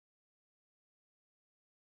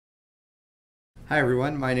Hi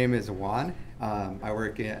everyone, my name is Juan. I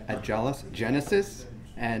work at Genesis,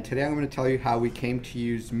 and today I'm going to tell you how we came to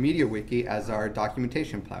use MediaWiki as our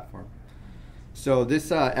documentation platform. So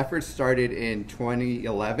this effort started in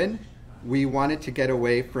 2011. We wanted to get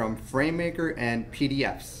away from FrameMaker and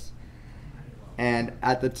PDFs. And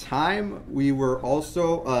at the time, we were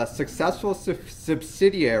also a successful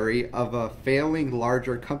subsidiary of a failing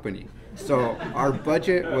larger company. So our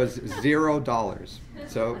budget was $0.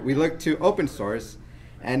 So we looked to open source,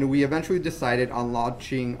 and we eventually decided on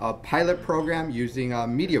launching a pilot program using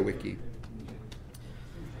MediaWiki.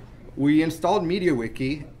 We installed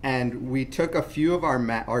MediaWiki, and we took a few of our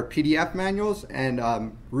PDF manuals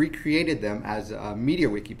and recreated them as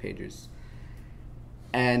MediaWiki pages.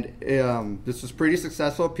 And this was pretty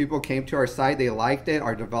successful. People came to our site, they liked it,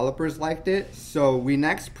 our developers liked it. So we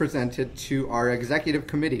next presented to our executive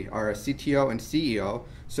committee, our CTO and CEO,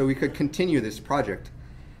 so we could continue this project.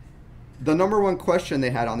 The number one question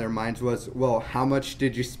they had on their minds was, well, how much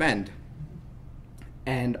did you spend?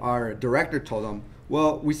 And our director told them,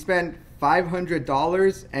 well, we spent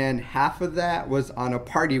 $500 and half of that was on a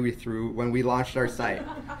party we threw when we launched our site.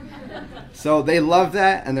 So they loved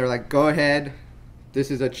that, and they're like, go ahead. This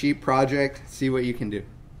is a cheap project, see what you can do.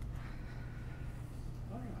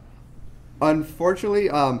 Unfortunately,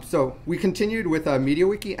 so we continued with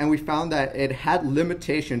MediaWiki, and we found that it had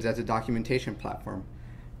limitations as a documentation platform.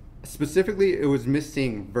 Specifically, it was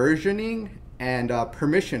missing versioning and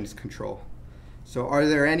permissions control. So are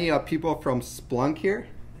there any people from Splunk here?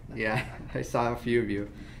 Yeah, I saw a few of you.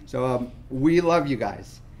 So we love you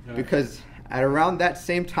guys, because at around that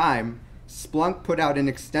same time, Splunk put out an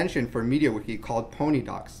extension for MediaWiki called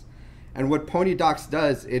PonyDocs. And what PonyDocs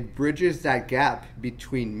does, it bridges that gap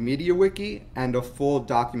between MediaWiki and a full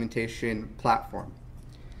documentation platform.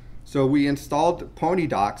 So we installed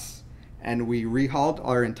PonyDocs, and we rehauled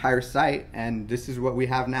our entire site, and this is what we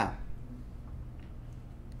have now.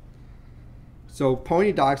 So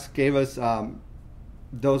PonyDocs gave us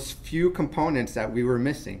those few components that we were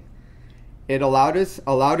missing. It allowed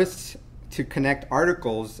us to connect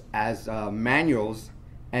articles as manuals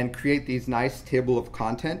and create these nice table of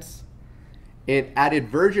contents. It added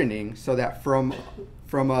versioning so that from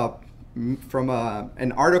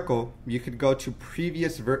an article, you could go to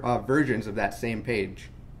previous versions of that same page.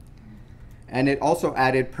 And it also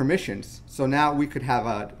added permissions. So now we could have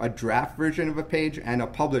a draft version of a page and a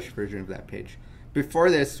published version of that page. Before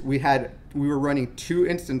this, we were running two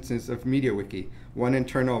instances of MediaWiki, one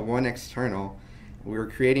internal, one external. We were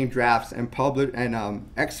creating drafts and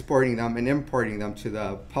exporting them and importing them to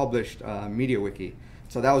the published MediaWiki.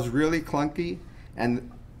 So that was really clunky,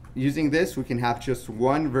 and using this, we can have just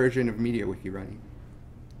one version of MediaWiki running.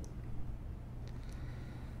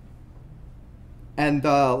 And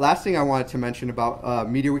the last thing I wanted to mention about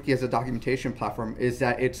MediaWiki as a documentation platform is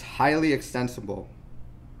that it's highly extensible.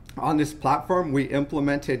 On this platform, we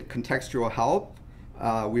implemented contextual help,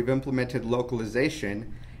 we've implemented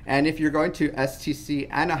localization, and if you're going to STC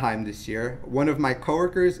Anaheim this year, one of my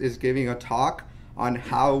coworkers is giving a talk on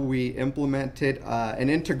how we implemented an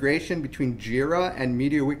integration between Jira and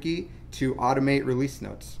MediaWiki to automate release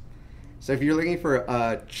notes. So if you're looking for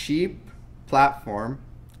a cheap platform,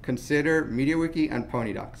 consider MediaWiki and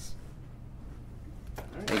PonyDocs.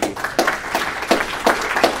 Thank you.